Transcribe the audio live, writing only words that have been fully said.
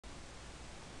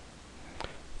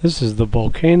This is the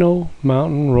Volcano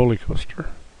mountain roller coaster,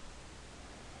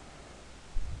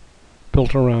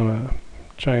 built around a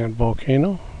giant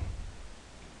volcano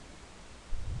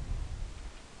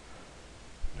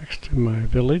next to my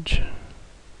village.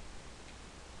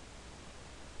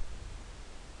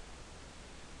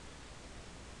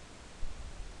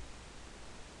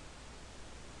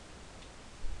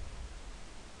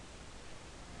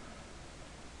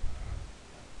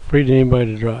 Free to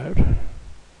anybody to drive.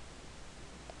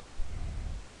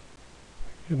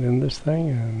 Get in this thing,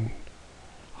 and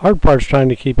hard part's trying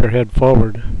to keep your head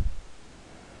forward.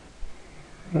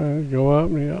 Go up,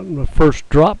 and you got the first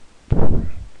drop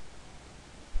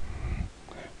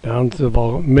down to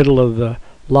the middle of the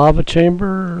lava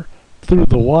chamber, through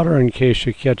the water in case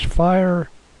you catch fire,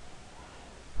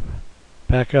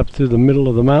 back up through the middle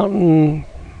of the mountain.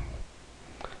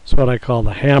 It's what I call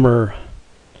the hammer.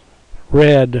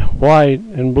 Red, white,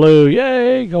 and blue.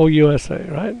 Yay! Go USA,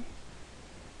 right?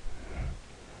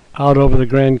 Out over the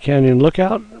Grand Canyon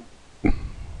lookout.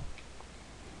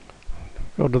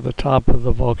 Go to the top of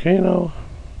the volcano.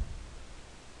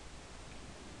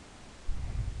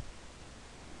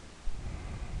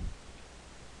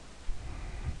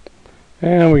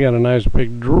 And we got a nice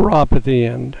big drop at the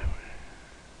end.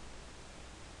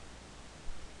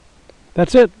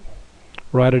 That's it.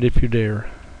 Ride it if you dare.